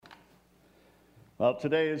Well,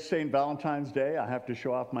 today is St. Valentine's Day. I have to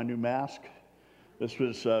show off my new mask. This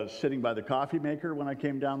was sitting by the coffee maker when I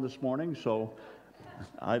came down this morning, so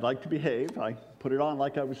I'd like to behave. I put it on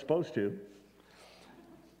like I was supposed to. It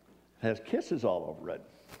has kisses all over it.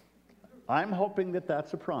 I'm hoping that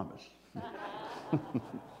that's a promise.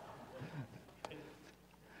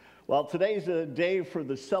 Well, today's a day for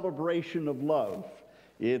the celebration of love.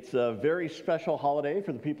 It's a very special holiday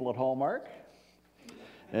for the people at Hallmark.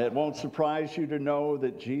 It won't surprise you to know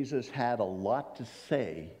that Jesus had a lot to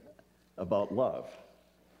say about love.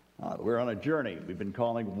 We're on a journey we've been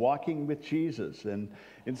calling Walking with Jesus. And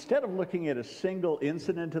instead of looking at a single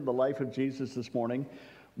incident in the life of Jesus this morning,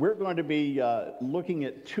 we're going to be looking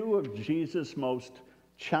at two of Jesus' most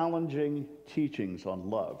challenging teachings on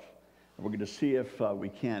love. And we're going to see if we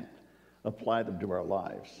can't apply them to our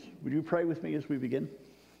lives. Would you pray with me as we begin?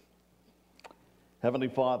 Heavenly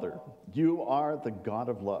Father, you are the God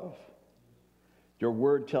of love. Your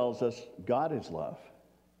word tells us God is love.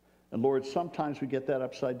 And Lord, sometimes we get that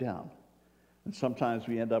upside down. And sometimes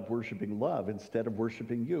we end up worshiping love instead of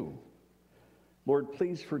worshiping you. Lord,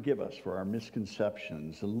 please forgive us for our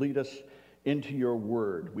misconceptions and lead us into your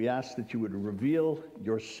word. We ask that you would reveal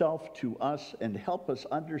yourself to us and help us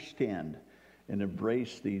understand and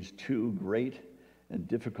embrace these two great and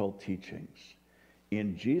difficult teachings.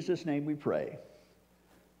 In Jesus' name we pray.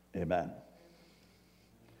 Amen.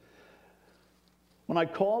 When I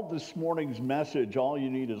called this morning's message, All You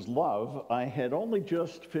Need Is Love, I had only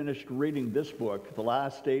just finished reading this book, The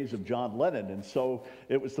Last Days of John Lennon, and so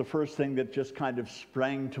it was the first thing that just kind of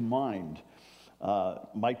sprang to mind.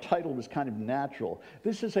 My title was kind of natural.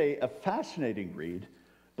 This is a fascinating read,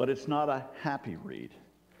 but it's not a happy read.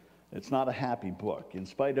 It's not a happy book. In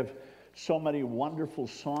spite of so many wonderful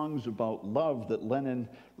songs about love that Lennon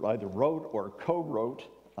either wrote or co-wrote,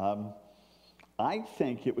 I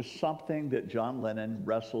think it was something that John Lennon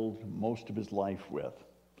wrestled most of his life with.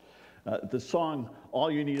 The song, All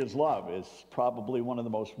You Need Is Love, is probably one of the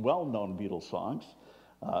most well-known Beatles songs.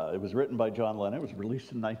 It was written by John Lennon. It was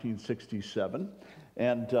released in 1967.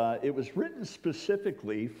 And it was written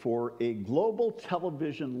specifically for a global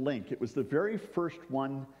television link. It was the very first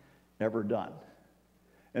one ever done.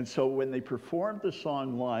 And so when they performed the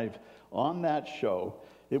song live on that show,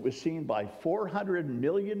 it was seen by 400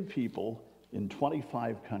 million people in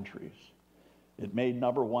 25 countries. It made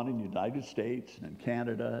number one in the United States and in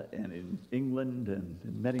Canada and in England and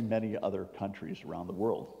in many, many other countries around the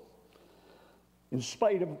world. In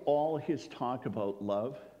spite of all his talk about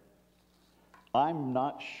love, I'm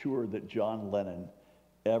not sure that John Lennon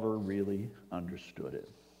ever really understood it.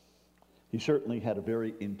 He certainly had a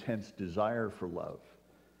very intense desire for love,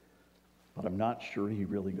 but I'm not sure he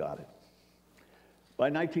really got it. By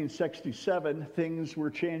 1967, things were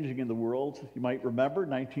changing in the world. You might remember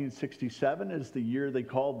 1967 is the year they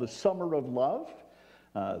called the Summer of Love.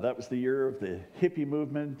 That was the year of the hippie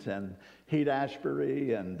movement and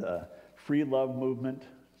Haight-Ashbury and free love movement,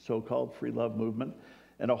 so-called free love movement.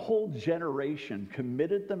 And a whole generation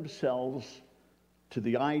committed themselves to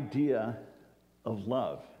the idea of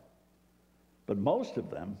love. But most of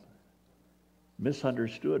them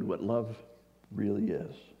misunderstood what love really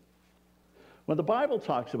is. When the Bible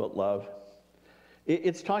talks about love,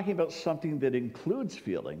 it's talking about something that includes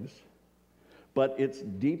feelings, but it's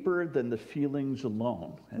deeper than the feelings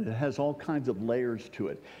alone. And it has all kinds of layers to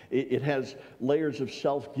it. It has layers of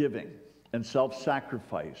self-giving and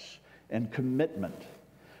self-sacrifice and commitment.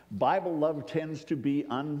 Bible love tends to be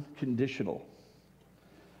unconditional.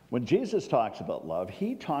 When Jesus talks about love,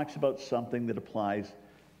 he talks about something that applies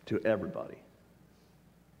to everybody,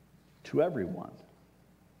 to everyone.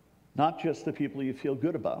 Not just the people you feel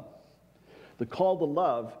good about. The call to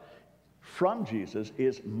love from Jesus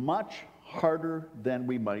is much harder than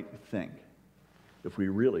we might think, if we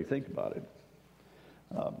really think about it.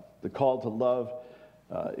 The call to love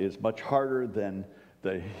is much harder than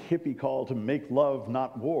the hippie call to make love,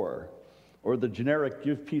 not war, or the generic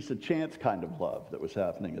give peace a chance kind of love that was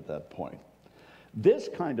happening at that point. This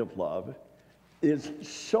kind of love is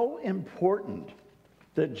so important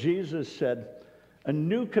that Jesus said, a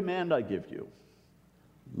new command I give you,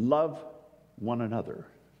 love one another.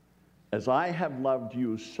 As I have loved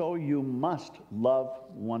you, so you must love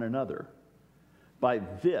one another. By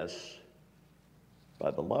this,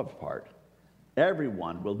 by the love part,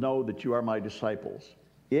 everyone will know that you are my disciples,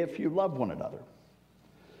 if you love one another.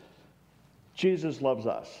 Jesus loves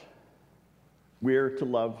us. We're to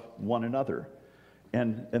love one another.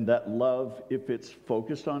 And that love, if it's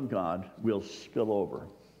focused on God, will spill over.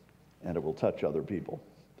 And it will touch other people.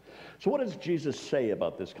 So what does Jesus say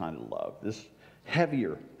about this kind of love, this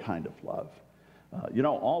heavier kind of love?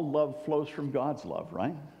 All love flows from God's love,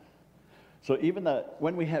 right? So even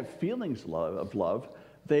when we have feelings of love,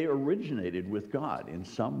 they originated with God in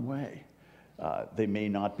some way. They may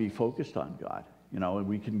not be focused on God. And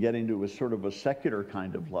we can get into a sort of a secular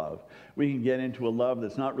kind of love. We can get into a love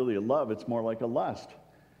that's not really a love, it's more like a lust.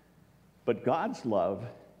 But God's love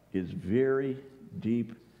is very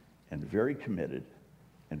deep and very committed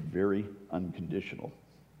and very unconditional.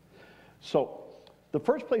 So the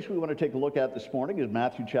first place we want to take a look at this morning is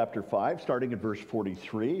Matthew chapter 5, starting at verse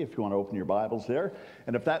 43, if you want to open your Bibles there.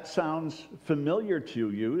 And if that sounds familiar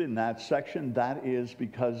to you in that section, that is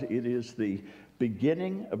because it is the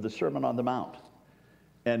beginning of the Sermon on the Mount.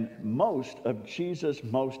 And most of Jesus'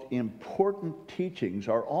 most important teachings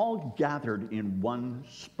are all gathered in one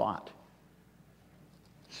spot,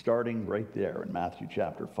 starting right there in Matthew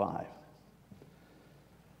chapter 5.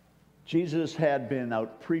 Jesus had been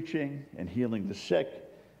out preaching and healing the sick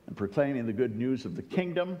and proclaiming the good news of the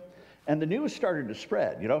kingdom, and the news started to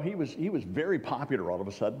spread. He was very popular all of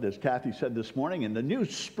a sudden, as Kathy said this morning, and the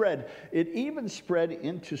news spread. It even spread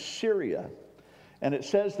into Syria, and it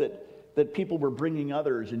says that people were bringing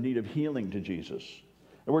others in need of healing to Jesus.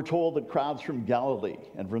 And we're told that crowds from Galilee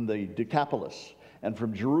and from the Decapolis and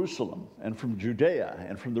from Jerusalem and from Judea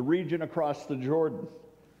and from the region across the Jordan,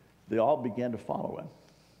 they all began to follow him.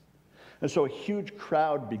 And so a huge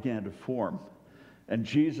crowd began to form. And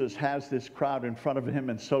Jesus has this crowd in front of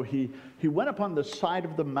him, and so he went up on the side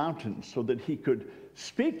of the mountain so that he could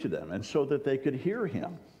speak to them and so that they could hear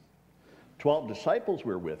him. 12 disciples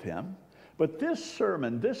were with him, but this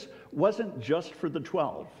sermon, this wasn't just for the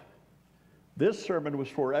 12. This sermon was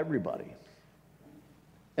for everybody.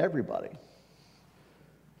 Everybody.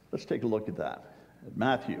 Let's take a look at that.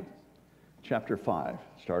 Matthew chapter 5,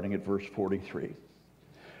 starting at verse 43.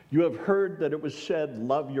 You have heard that it was said,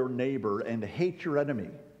 love your neighbor and hate your enemy.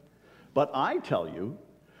 But I tell you,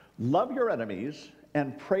 love your enemies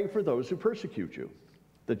and pray for those who persecute you,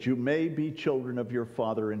 that you may be children of your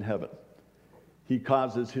Father in heaven. He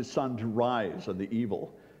causes his sun to rise on the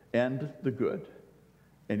evil and the good,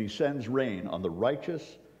 and he sends rain on the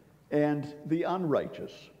righteous and the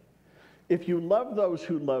unrighteous. If you love those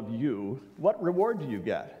who love you, what reward do you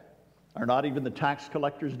get? Are not even the tax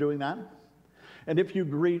collectors doing that? And if you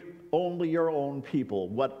greet only your own people,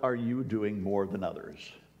 what are you doing more than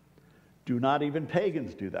others? Do not even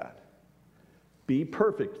pagans do that? Be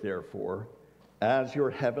perfect, therefore, as your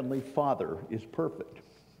heavenly Father is perfect.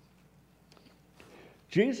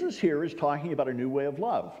 Jesus here is talking about a new way of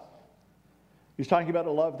love. He's talking about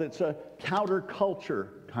a love that's a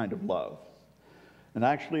counterculture kind of love. And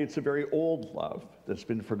actually, it's a very old love that's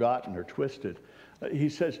been forgotten or twisted. He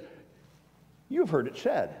says, you've heard it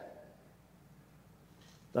said.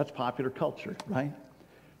 That's popular culture, right?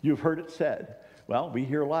 You've heard it said. Well, we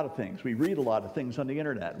hear a lot of things. We read a lot of things on the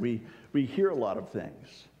internet. We hear a lot of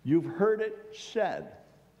things. You've heard it said.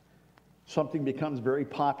 Something becomes very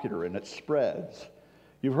popular and it spreads.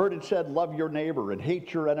 You've heard it said, love your neighbor and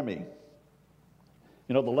hate your enemy.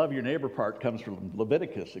 The love your neighbor part comes from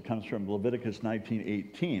Leviticus. It comes from Leviticus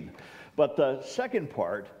 19:18. But the second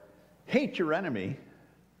part, hate your enemy,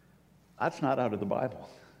 that's not out of the Bible.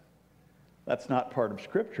 That's not part of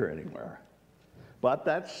Scripture anywhere. But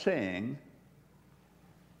that saying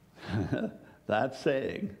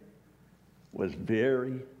was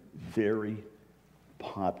very, very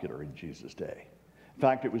popular in Jesus' day. In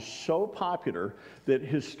fact, it was so popular that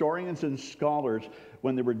historians and scholars,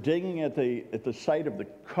 when they were digging at the site of the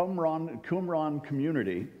Qumran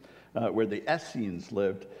community, where the Essenes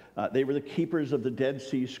lived, they were the keepers of the Dead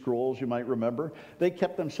Sea Scrolls, you might remember. They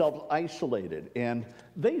kept themselves isolated, and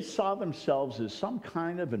they saw themselves as some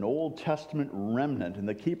kind of an Old Testament remnant and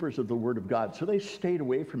the keepers of the Word of God. So they stayed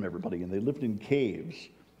away from everybody, and they lived in caves.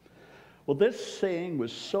 Well, this saying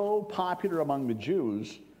was so popular among the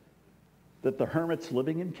Jews that the hermits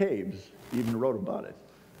living in caves even wrote about it.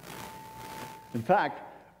 In fact,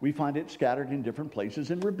 we find it scattered in different places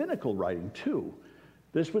in rabbinical writing, too.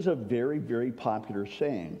 This was a very, very popular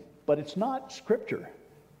saying, but it's not Scripture.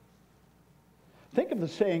 Think of the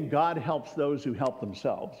saying, God helps those who help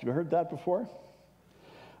themselves. You heard that before?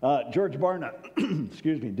 George Barna,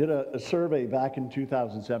 did a survey back in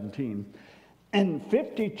 2017, and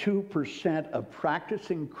 52% of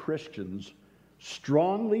practicing Christians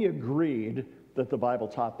strongly agreed that the Bible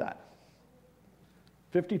taught that.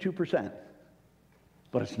 52%.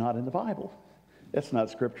 But it's not in the Bible. It's not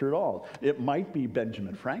Scripture at all. It might be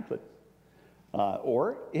Benjamin Franklin,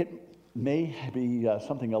 or it may be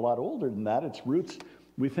something a lot older than that. Its roots,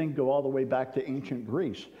 we think, go all the way back to ancient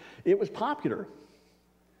Greece. It was popular.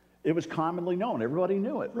 It was commonly known. Everybody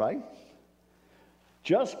knew it, right?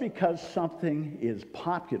 Just because something is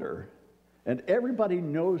popular and everybody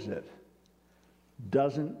knows it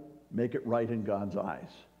doesn't make it right in God's eyes.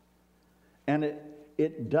 And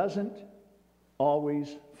it doesn't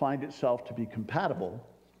always find itself to be compatible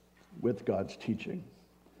with God's teaching.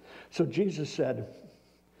 So Jesus said,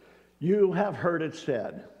 "You have heard it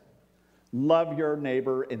said, love your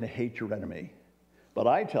neighbor and hate your enemy. But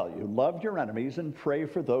I tell you, love your enemies and pray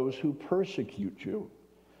for those who persecute you,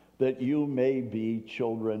 that you may be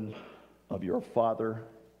children of your Father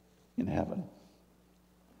in heaven."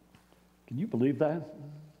 Can you believe that?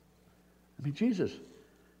 I mean, Jesus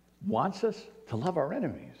wants us to love our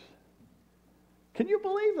enemies. Can you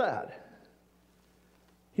believe that?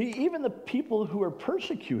 Even the people who are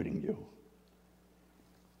persecuting you.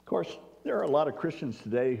 Of course, there are a lot of Christians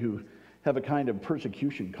today who have a kind of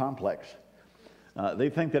persecution complex. They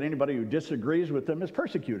think that anybody who disagrees with them is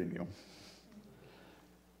persecuting you.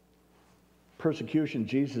 Persecution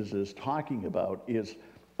Jesus is talking about is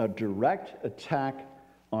a direct attack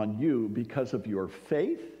on you because of your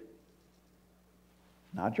faith,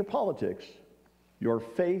 not your politics, your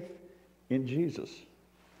faith in Jesus.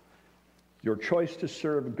 Your choice to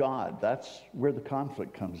serve God, that's where the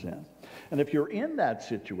conflict comes in. And if you're in that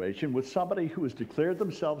situation with somebody who has declared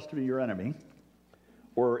themselves to be your enemy,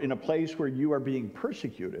 or in a place where you are being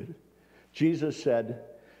persecuted, Jesus said,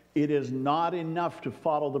 it is not enough to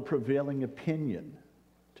follow the prevailing opinion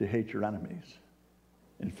to hate your enemies.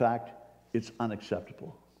 In fact, it's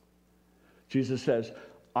unacceptable. Jesus says,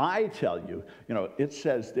 I tell you, it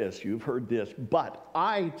says this, you've heard this, but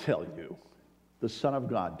I tell you, the Son of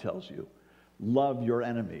God tells you, love your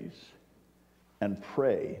enemies and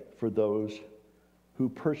pray for those who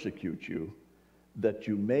persecute you, that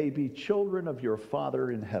you may be children of your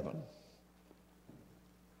Father in heaven.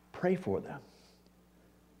 Pray for them.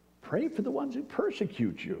 Pray for the ones who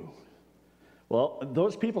persecute you. Well,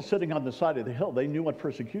 those people sitting on the side of the hill, they knew what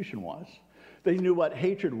persecution was. They knew what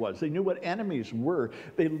hatred was. They knew what enemies were.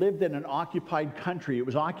 They lived in an occupied country. It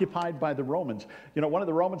was occupied by the Romans. One of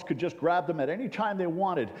the Romans could just grab them at any time they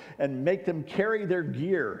wanted and make them carry their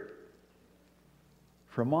gear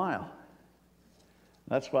for a mile.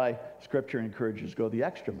 That's why Scripture encourages go the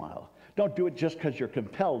extra mile. Don't do it just because you're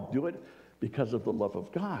compelled. Do it because of the love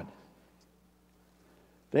of God.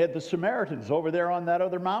 They had the Samaritans over there on that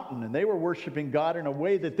other mountain, and they were worshiping God in a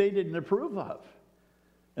way that they didn't approve of.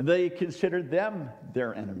 And they considered them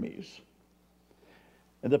their enemies.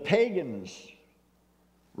 And the pagans,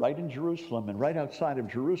 right in Jerusalem and right outside of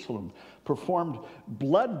Jerusalem, performed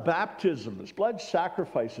blood baptisms, blood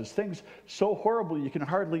sacrifices, things so horrible you can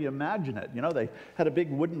hardly imagine it. They had a big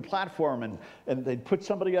wooden platform and they'd put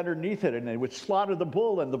somebody underneath it and they would slaughter the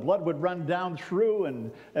bull and the blood would run down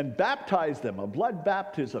through and baptize them, a blood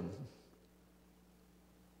baptism.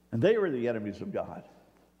 And they were the enemies of God.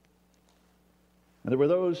 And there were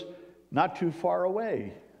those not too far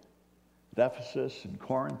away, at Ephesus and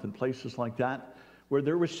Corinth and places like that, where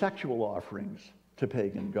there were sexual offerings to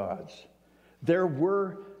pagan gods. There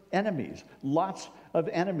were enemies, lots of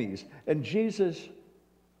enemies. And Jesus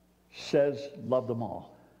says, love them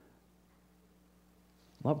all.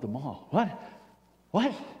 Love them all.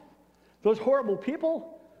 What? Those horrible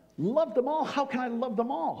people? Love them all? How can I love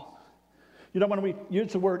them all? When we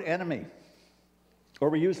use the word enemy,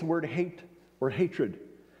 or we use the word hate or hatred,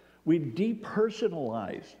 we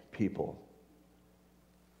depersonalize people.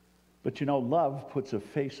 But love puts a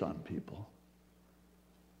face on people.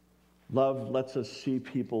 Love lets us see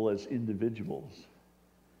people as individuals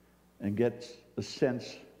and gets a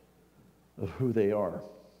sense of who they are.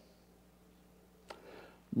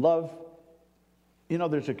 Love,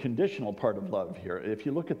 there's a conditional part of love here. If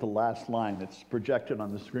you look at the last line, it's projected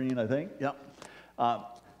on the screen, I think. Yep.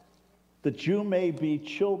 That you may be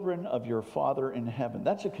children of your Father in heaven.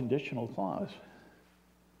 That's a conditional clause.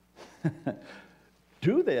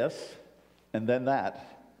 Do this, and then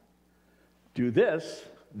that. Do this,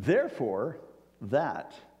 therefore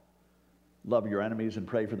that. Love your enemies and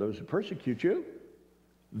pray for those who persecute you,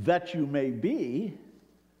 that you may be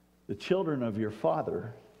the children of your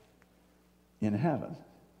Father in heaven.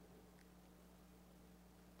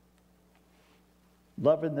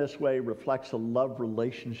 Love in this way reflects a love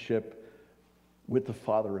relationship with the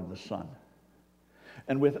Father and the Son.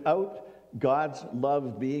 And without God's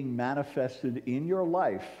love being manifested in your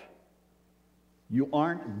life, you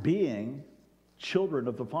aren't being children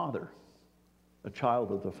of the Father, a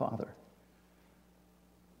child of the Father.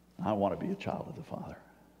 I want to be a child of the Father.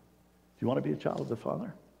 Do you want to be a child of the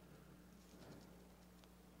Father?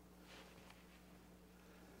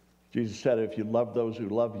 Jesus said, if you love those who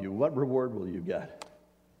love you, what reward will you get?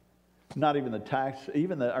 Not even the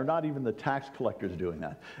tax collectors doing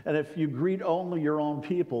that. And if you greet only your own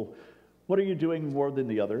people, what are you doing more than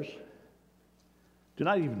the others? Do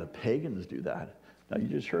not even the pagans do that? Now, you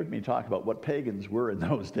just heard me talk about what pagans were in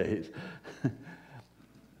those days.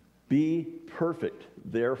 Be perfect,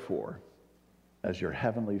 therefore, as your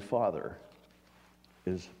heavenly Father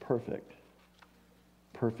is perfect.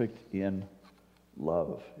 Perfect in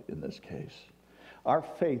love, in this case. Our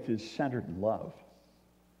faith is centered in love.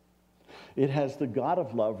 It has the God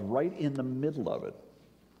of love right in the middle of it.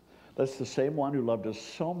 That's the same one who loved us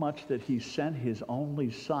so much that he sent his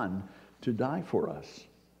only Son to die for us.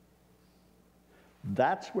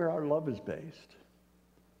 That's where our love is based.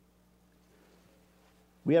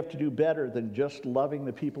 We have to do better than just loving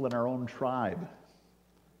the people in our own tribe,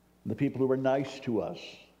 the people who are nice to us.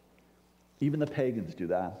 Even the pagans do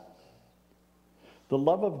that. The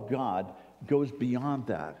love of God goes beyond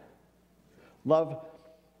that. Love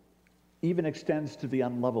even extends to the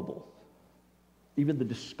unlovable, even the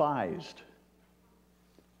despised.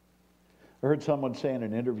 I heard someone say in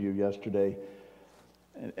an interview yesterday,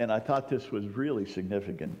 and I thought this was really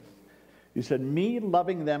significant. He said, me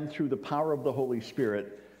loving them through the power of the Holy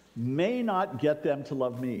Spirit may not get them to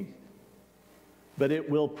love me, but it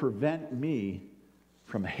will prevent me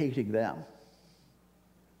from hating them.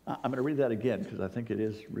 I'm going to read that again because I think it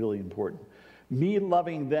is really important. Me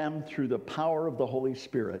loving them through the power of the Holy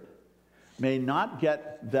Spirit may not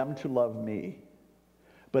get them to love me,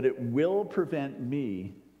 but it will prevent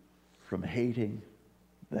me from hating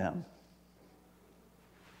them.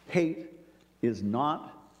 Hate is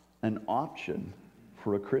not an option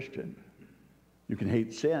for a Christian. You can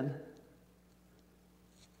hate sin.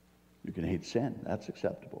 You can hate sin. That's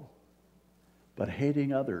acceptable. But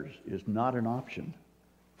hating others is not an option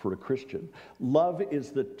for a Christian. Love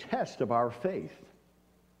is the test of our faith.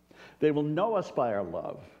 They will know us by our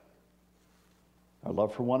love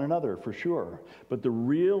for one another, for sure. But the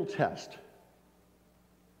real test,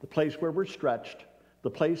 the place where we're stretched, the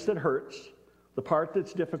place that hurts, the part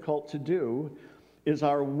that's difficult to do, is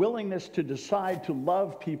our willingness to decide to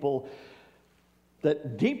love people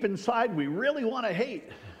that deep inside we really want to hate.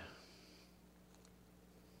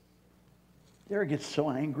 You ever get so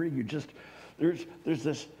angry, there's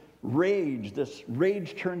this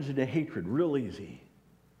rage turns into hatred real easy.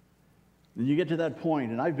 And you get to that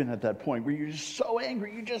point, and I've been at that point, where you're just so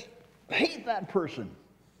angry, you just hate that person.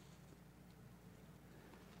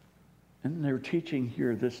 And they're teaching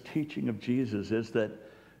here, this teaching of Jesus is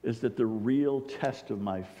that the real test of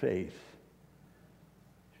my faith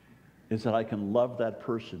is that I can love that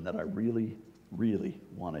person that I really, really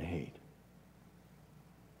want to hate.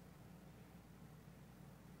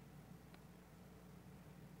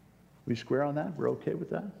 We square on that? We're okay with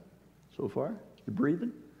that so far? You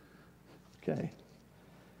breathing? Okay.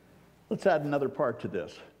 Let's add another part to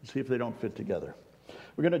this and see if they don't fit together.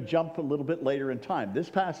 We're going to jump a little bit later in time. This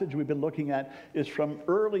passage we've been looking at is from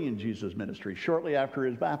early in Jesus' ministry, shortly after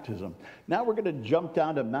his baptism. Now we're going to jump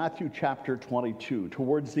down to Matthew chapter 22,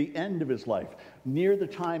 towards the end of his life, near the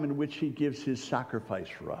time in which he gives his sacrifice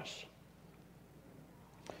for us.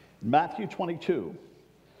 Matthew 22.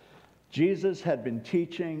 Jesus had been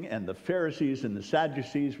teaching, and the Pharisees and the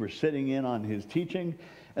Sadducees were sitting in on his teaching,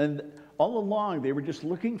 and all along they were just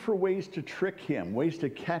looking for ways to trick him, ways to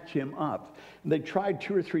catch him up. And they tried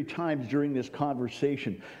 2 or 3 times during this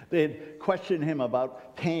conversation. They had questioned him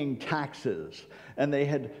about paying taxes, and they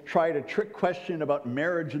had tried a trick question about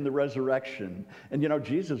marriage and the resurrection. And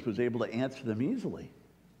Jesus was able to answer them easily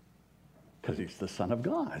because he's the Son of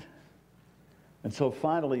God. And so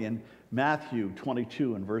finally in Matthew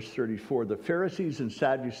 22 and verse 34, the Pharisees and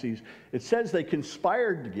Sadducees, it says they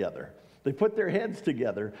conspired together. They put their heads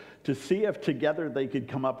together to see if together they could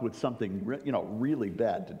come up with something really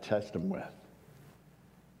bad to test him with.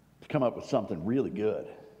 To come up with something really good.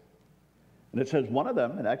 And it says one of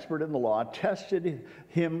them, an expert in the law, tested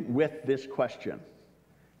him with this question.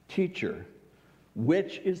 Teacher,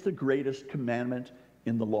 which is the greatest commandment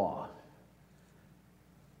in the law?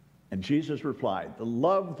 And Jesus replied, to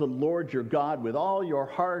love the Lord your God with all your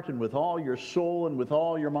heart and with all your soul and with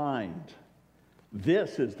all your mind.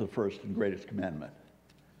 This is the first and greatest commandment.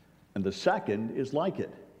 And the second is like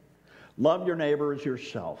it. Love your neighbor as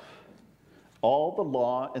yourself. All the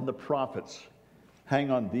law and the prophets hang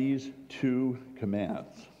on these 2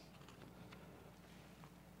 commands.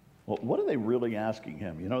 Well, what are they really asking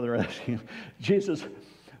him? They're asking him, Jesus,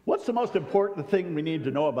 what's the most important thing we need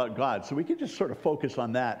to know about God? So we can just sort of focus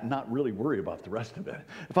on that and not really worry about the rest of it.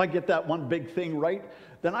 If I get that one big thing right,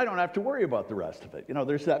 then I don't have to worry about the rest of it.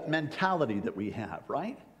 There's that mentality that we have,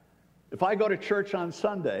 right? If I go to church on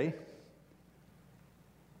Sunday,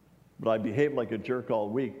 but I behave like a jerk all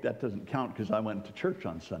week, that doesn't count because I went to church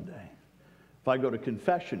on Sunday. If I go to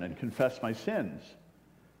confession and confess my sins,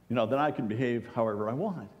 then I can behave however I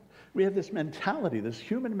want. We have this mentality, this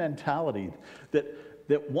human mentality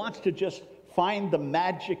that wants to just find the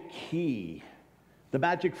magic key, the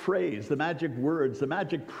magic phrase, the magic words, the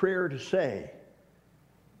magic prayer to say.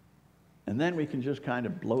 And then we can just kind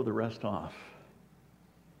of blow the rest off.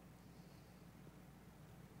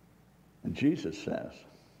 And Jesus says,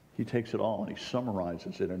 he takes it all and he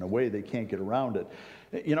summarizes it in a way they can't get around it.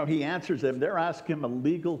 He answers them. They're asking him a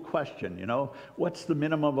legal question. What's the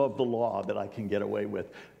minimum of the law that I can get away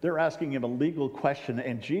with? They're asking him a legal question,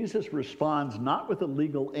 and Jesus responds not with a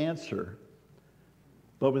legal answer,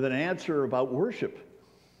 but with an answer about worship.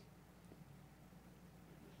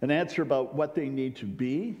 An answer about what they need to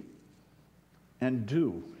be and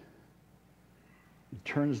do. He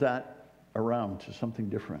turns that around to something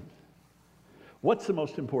different. What's the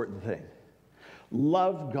most important thing?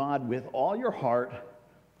 Love God with all your heart,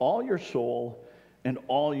 all your soul, and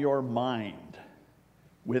all your mind.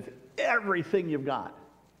 With everything you've got.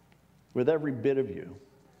 With every bit of you.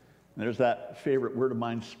 And there's that favorite word of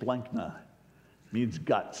mine, splankna. Means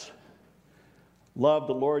guts. Love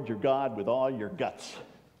the Lord your God with all your guts.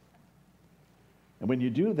 And when you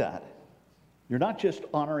do that, you're not just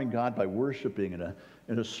honoring God by worshiping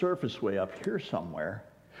in a surface way up here somewhere.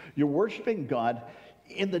 You're worshiping God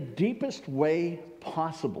in the deepest way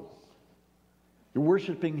possible. You're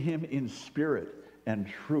worshiping him in spirit and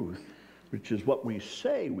truth, which is what we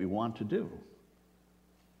say we want to do.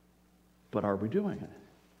 But are we doing it?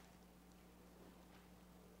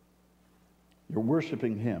 You're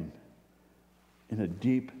worshiping him in a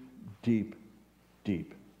deep, deep,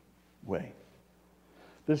 deep way.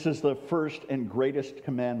 This is the first and greatest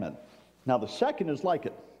commandment. Now, the second is like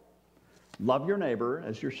it. Love your neighbor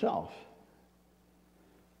as yourself.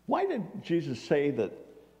 Why did Jesus say that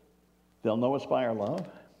they'll know us by our love?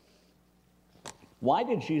 Why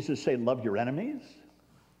did Jesus say love your enemies?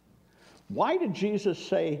 Why did Jesus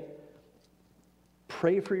say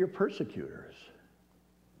pray for your persecutors?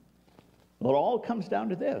 Well, it all comes down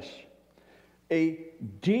to this. A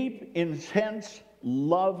deep, intense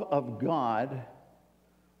love of God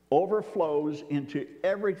overflows into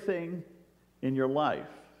everything in your life.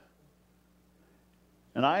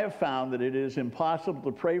 And I have found that it is impossible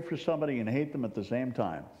to pray for somebody and hate them at the same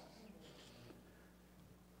time.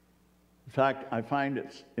 In fact, I find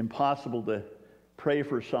it's impossible to pray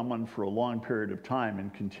for someone for a long period of time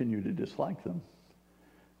and continue to dislike them.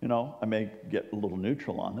 I may get a little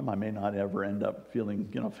neutral on them. I may not ever end up feeling,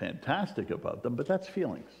 fantastic about them, but that's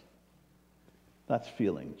feelings. That's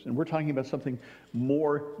feelings. And we're talking about something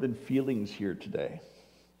more than feelings here today.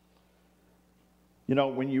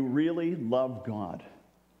 When you really love God,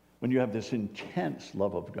 when you have this intense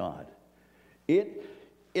love of God, it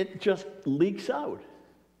just leaks out.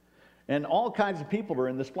 And all kinds of people are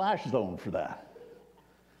in the splash zone for that.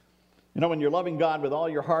 When you're loving God with all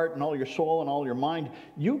your heart and all your soul and all your mind,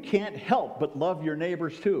 you can't help but love your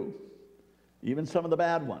neighbors too, even some of the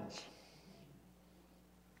bad ones.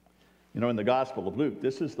 In the Gospel of Luke,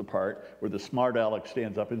 this is the part where the smart aleck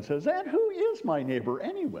stands up and says, "And who is my neighbor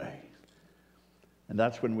anyway?" And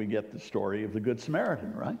that's when we get the story of the Good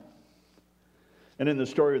Samaritan, right? And in the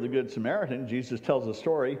story of the Good Samaritan, Jesus tells a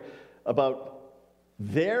story about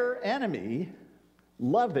their enemy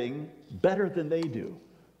loving better than they do.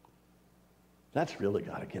 That's really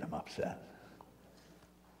got to get him upset.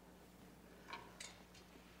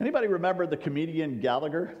 Anybody remember the comedian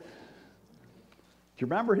Gallagher? Do you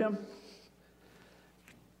remember him?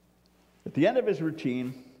 At the end of his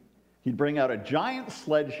routine, he'd bring out a giant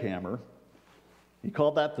sledgehammer. He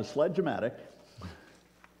called that the Sledge-O-Matic.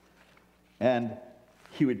 And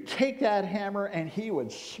he would take that hammer and he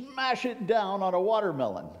would smash it down on a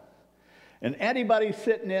watermelon. And anybody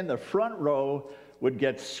sitting in the front row would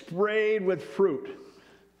get sprayed with fruit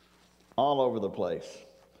all over the place.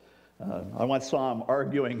 I once saw him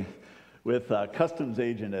arguing with a customs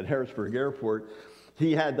agent at Harrisburg Airport.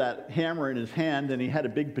 He had that hammer in his hand and he had a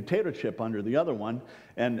big potato chip under the other one.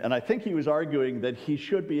 And I think he was arguing that he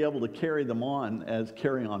should be able to carry them on as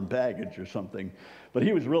carry-on baggage or something. But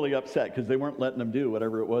he was really upset because they weren't letting him do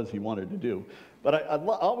whatever it was he wanted to do. But I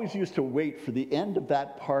always used to wait for the end of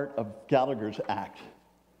that part of Gallagher's act,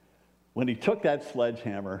 when he took that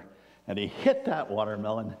sledgehammer and he hit that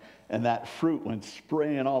watermelon and that fruit went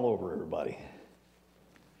spraying all over everybody.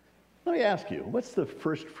 Let me ask you, what's the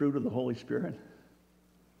first fruit of the Holy Spirit?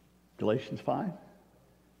 Galatians 5?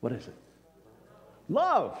 What is it?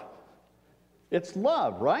 Love. It's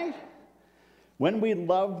love, right? When we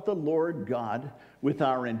love the Lord God with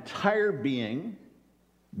our entire being,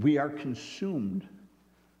 We are consumed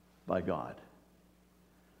by God.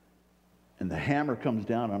 And the hammer comes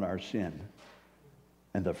down on our sin,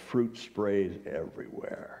 and the fruit sprays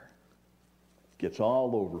everywhere. Gets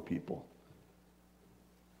all over people.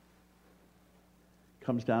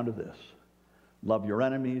 Comes down to this: love your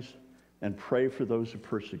enemies and pray for those who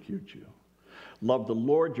persecute you. Love the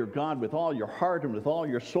Lord your God with all your heart and with all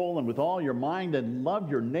your soul and with all your mind, and love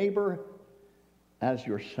your neighbor as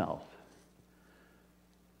yourself.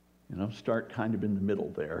 Start kind of in the middle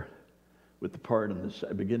there with the part in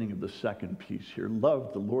the beginning of the second piece here.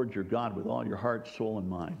 Love the Lord your God with all your heart, soul, and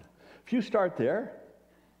mind. If you start there,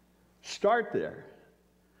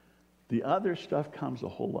 the other stuff comes a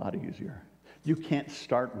whole lot easier. You can't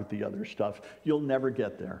start with the other stuff. You'll never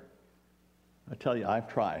get there. I tell you,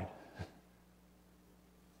 I've tried.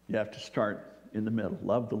 You have to start in the middle.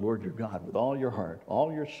 Love the Lord your God with all your heart,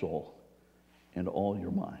 all your soul, and all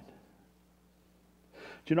your mind.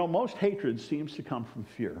 Do you know, most hatred seems to come from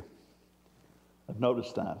fear. I've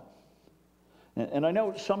noticed that. And I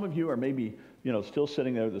know some of you are maybe, still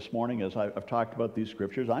sitting there this morning as I've talked about these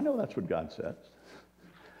scriptures. I know that's what God says.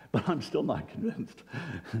 But I'm still not convinced.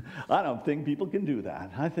 I don't think people can do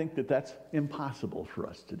that. I think that that's impossible for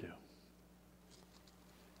us to do.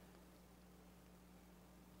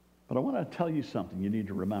 But I want to tell you something you need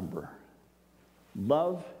to remember.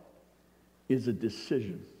 Love is a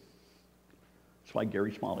decision. That's why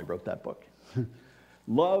Gary Smalley wrote that book.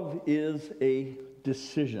 Love is a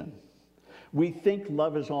decision. We think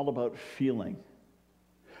love is all about feeling.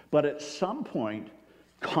 But at some point,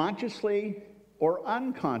 consciously or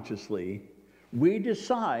unconsciously, we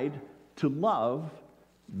decide to love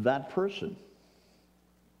that person.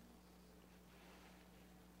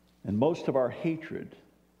 And most of our hatred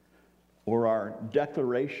or our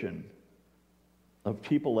declaration of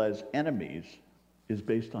people as enemies is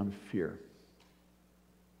based on fear.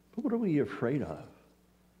 But what are we afraid of?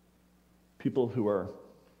 People who are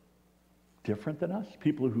different than us,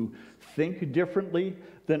 people who think differently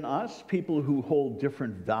than us, people who hold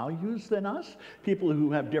different values than us, people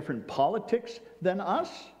who have different politics than us.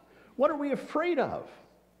 What are we afraid of?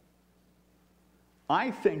 I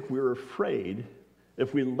think we're afraid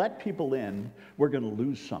if we let people in, we're going to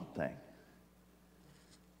lose something.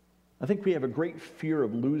 I think we have a great fear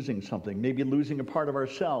of losing something, maybe losing a part of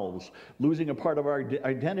ourselves, losing a part of our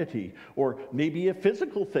identity, or maybe a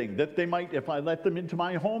physical thing that they might, if I let them into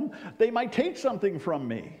my home, they might take something from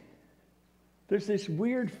me. There's these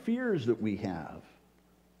weird fears that we have,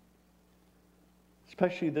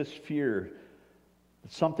 especially this fear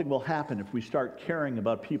that something will happen if we start caring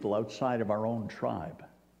about people outside of our own tribe.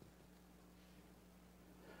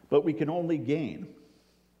 But we can only gain.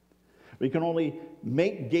 We can only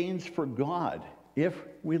make gains for God if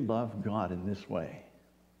we love God in this way.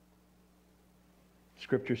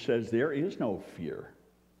 Scripture says there is no fear,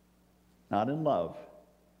 not in love.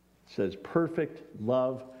 It says perfect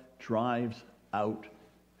love drives out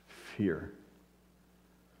fear.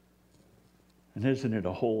 And isn't it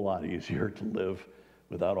a whole lot easier to live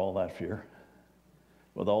without all that fear?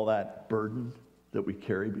 With all that burden that we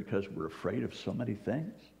carry because we're afraid of so many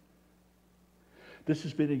things? This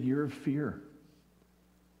has been a year of fear.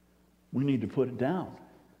 We need to put it down.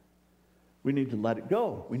 We need to let it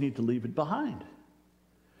go. We need to leave it behind.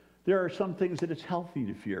 There are some things that it's healthy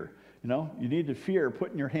to fear. You need to fear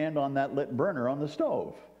putting your hand on that lit burner on the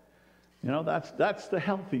stove. That's the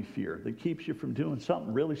healthy fear that keeps you from doing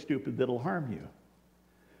something really stupid that'll harm you.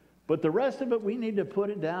 But the rest of it, we need to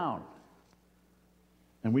put it down.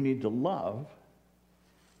 And we need to love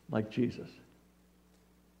like Jesus.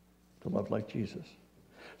 To love like Jesus.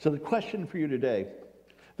 So the question for you today,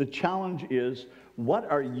 the challenge is, what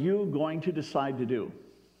are you going to decide to do?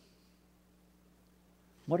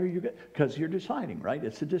 What are you, because you're deciding, right?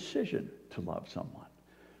 It's a decision to love someone.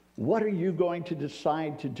 What are you going to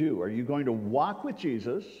decide to do? Are you going to walk with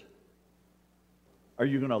Jesus? Are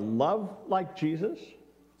you going to love like Jesus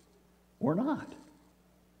or not?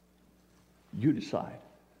 You decide.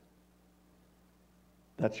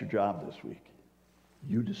 That's your job this week.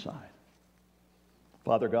 You decide.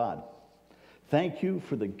 Father God, thank you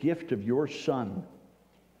for the gift of your Son.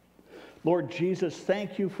 Lord Jesus,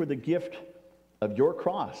 thank you for the gift of your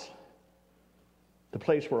cross, the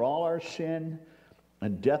place where all our sin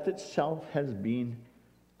and death itself has been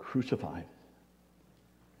crucified.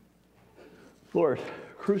 Lord,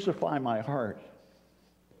 crucify my heart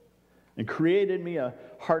and create in me a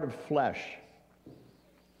heart of flesh,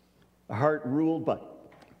 a heart ruled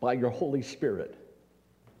by your Holy Spirit,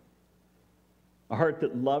 a heart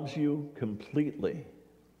that loves you completely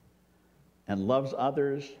and loves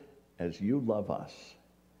others as you love us.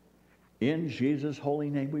 In Jesus' holy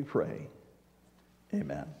name we pray.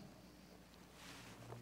 Amen.